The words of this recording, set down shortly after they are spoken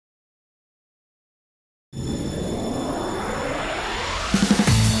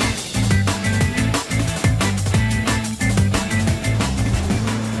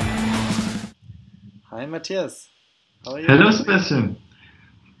Hi, Matthias. How are you? Hello, Sebastian.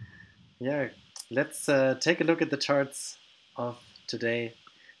 Yeah, let's take a look at the charts of today,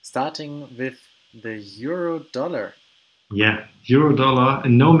 starting with the euro dollar. Yeah, euro dollar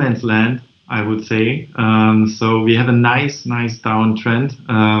in no man's land, I would say. So we have a nice downtrend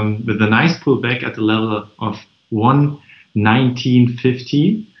with a nice pullback at the level of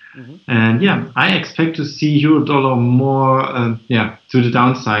 119.50. Hmm. And yeah, I expect to see euro dollar more, to the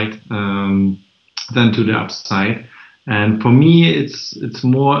downside than to the upside. And for me, it's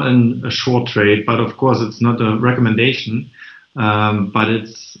more a short trade, but of course, it's not a recommendation. But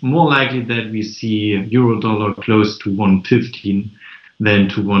it's more likely that we see euro dollar close to 115 than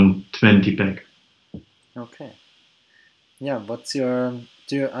to 120 back. Okay. Yeah,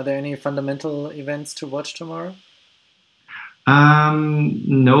 are there any fundamental events to watch tomorrow?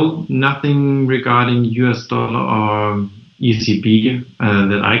 No, nothing regarding US dollar or ECB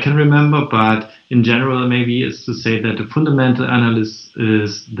that I can remember, but in general, maybe it's to say that the fundamental analysis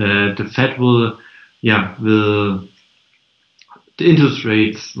is that the Fed will, the interest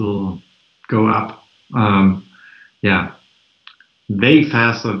rates will go up, um, yeah, way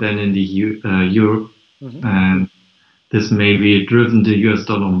faster than in the Europe, Hmm. and this may be driven the US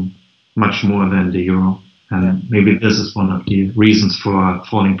dollar much more than the euro. Yeah. And maybe this is one of the reasons for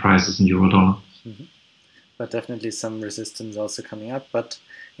falling prices in euro dollar. Hmm. But definitely some resistance also coming up. But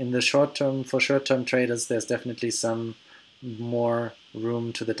in the short term, for short-term traders, there's definitely some more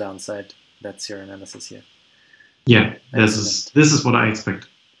room to the downside. That's your analysis here. Yeah, Excellent. this is what I expect.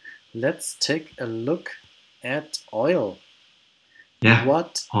 Let's take a look at oil. Yeah,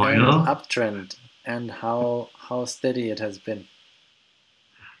 What an oil. uptrend, and how steady it has been.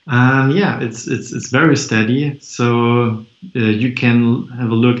 Yeah, it's very steady. So you can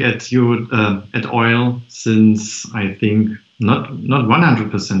have a look at your at oil since I think not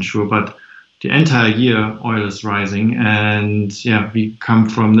 100% sure, but the entire year oil is rising, and yeah, we come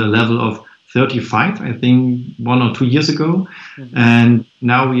from the level of 35, I think 1 or 2 years ago, Hmm. and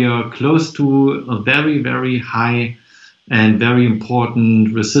now we are close to a very high and very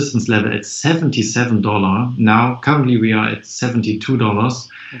important resistance level at $77. Now, currently we are at $72.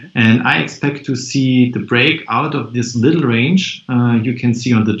 Hmm. And I expect to see the break out of this little range you can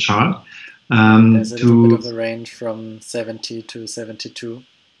see on the chart. Yeah, there's a little bit To of a range from 70 to 72.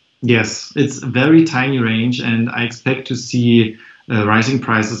 Yes, it's a very tiny range, and I expect to see rising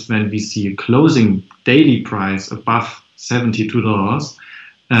prices when we see a closing daily price above $72.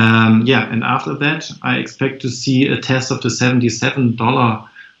 Yeah, and after that, I expect to see a test of the $77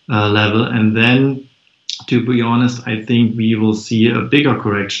 level, and then, to be honest, I think we will see a bigger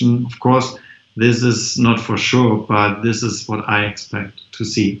correction. Of course, this is not for sure, but this is what I expect to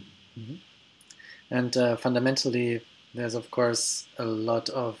see. Hmm. And fundamentally, there's of course a lot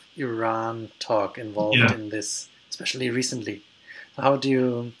of Iran talk involved Yeah. in this, especially recently. How do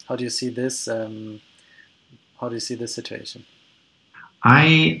you see this? How do you see this situation?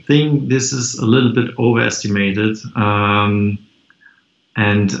 I think this is a little bit overestimated.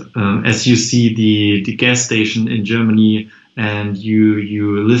 And as you see the gas station in Germany and you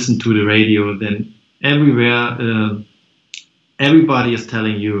listen to the radio, then everywhere everybody is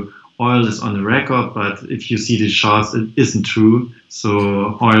telling you oil is on the record, but if you see the charts, it isn't true.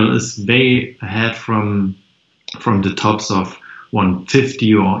 So oil is way ahead from the tops of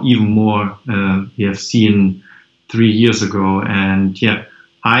 150 or even more we have seen 3 years ago. And yeah,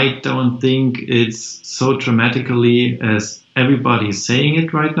 I don't think it's so dramatically as everybody is saying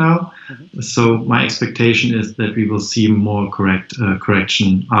it right now. Hmm. So my expectation is that we will see more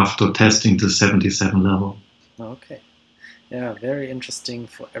correction after testing the 77 level. Okay. Yeah, very interesting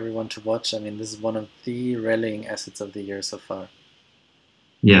for everyone to watch. I mean, this is one of the rallying assets of the year so far.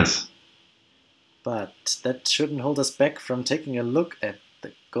 Yes. But that shouldn't hold us back from taking a look at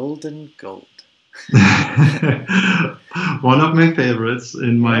the golden gold. One of my favorites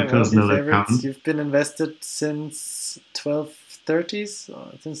in my Yeah, one of your personal favorites. account. You've been invested since 1230s,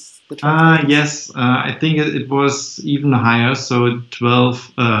 or since the 1230s? Yes, I think it was even higher, so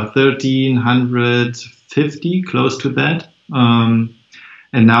 1350, close to that.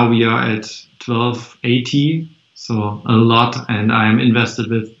 And now we are at 1280, so a lot, and I'm invested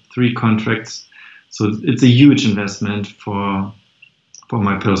with 3 contracts. So it's a huge investment for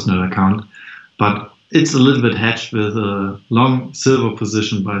my personal account. But it's a little bit hedged with a long silver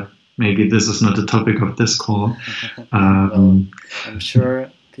position, but maybe this is not the topic of this call. Well, Um, I'm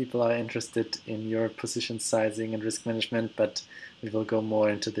sure people are interested in your position sizing and risk management, but we will go more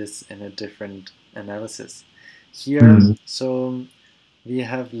into this in a different analysis. Here, mm, so we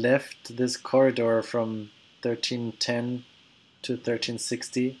have left this corridor from 1310 to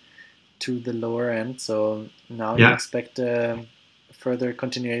 1360. to the lower end. So now you Yeah. expect further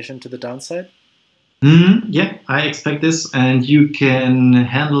continuation to the downside? Yeah, I expect this, and you can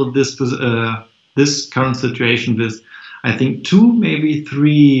handle this current situation with, I think, two, maybe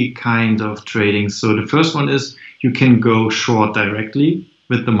three kind of trading. So the first one is you can go short directly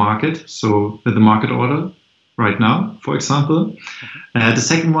with the market, so with the market order right now, for example. The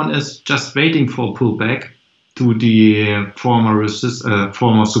second one is just waiting for a pullback to the former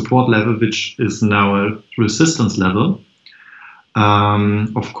support level, which is now a resistance level.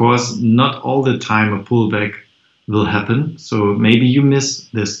 Of course, not all the time a pullback will happen. So maybe you miss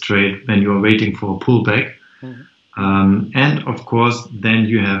this trade when you are waiting for a pullback. And of course, then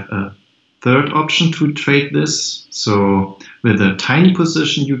you have a third option to trade this. So with a tiny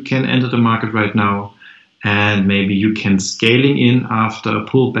position, you can enter the market right now, and maybe you can scaling in after a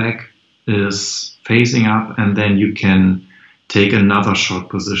pullback is phasing up, and then you can take another short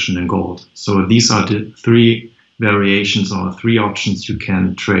position in gold. So these are the three variations or three options you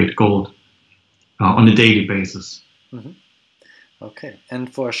can trade gold on a daily basis. Okay,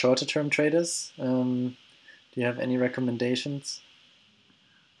 and for shorter term traders, do you have any recommendations?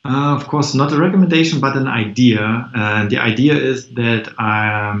 Of course, not a recommendation, but an idea. And the idea is that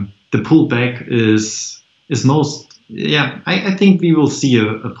the pullback is most, I think we will see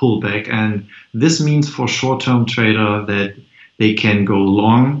a pullback. And this means for short-term trader that they can go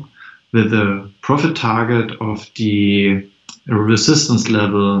long with a profit target of the resistance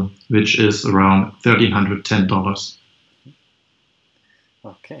level, which is around $1,310.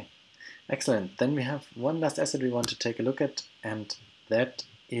 Okay, excellent. Then we have one last asset we want to take a look at, and that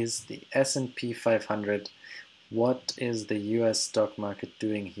is the S&P 500. What is the US stock market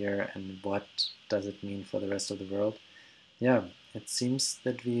doing here, and what does it mean for the rest of the world? Yeah, it seems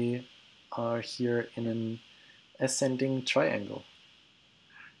that we are here in an ascending triangle.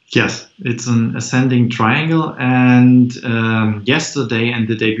 Yes, it's an ascending triangle, and yesterday and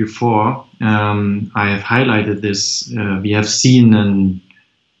the day before, I have highlighted this. We have seen an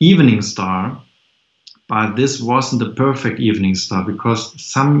evening star, but this wasn't a perfect evening star because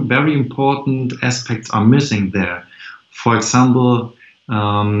some very important aspects are missing there. For example,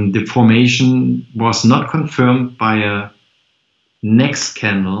 the formation was not confirmed by a next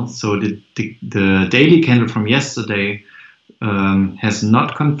candle. So the daily candle from yesterday has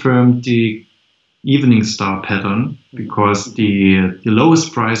not confirmed the evening star pattern because the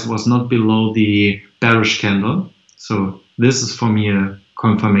lowest price was not below the bearish candle. So this is for me a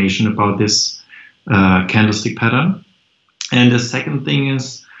confirmation about this candlestick pattern. And the second thing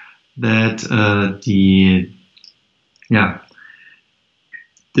is that the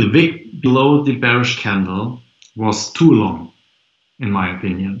wick below the bearish candle was too long, in my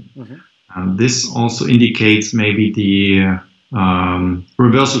opinion. This also indicates maybe the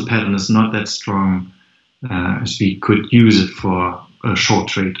reversal pattern is not that strong as we could use it for a short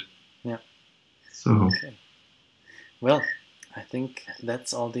trade. Yeah. So. Okay. Well, I think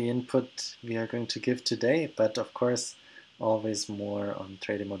that's all the input we are going to give today, but of course, always more on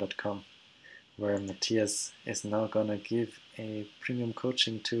Tradimo.com, where Matthias is now gonna give a premium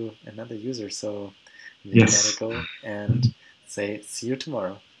coaching to another user. So we gotta go and say see you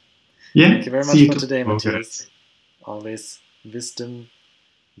tomorrow. Yeah. Thank you very much for today, Matthias. Always wisdom,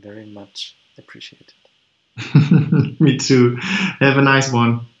 very much appreciated. Me too. Have a nice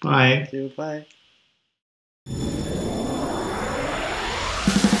one. Bye. Thank you. Bye.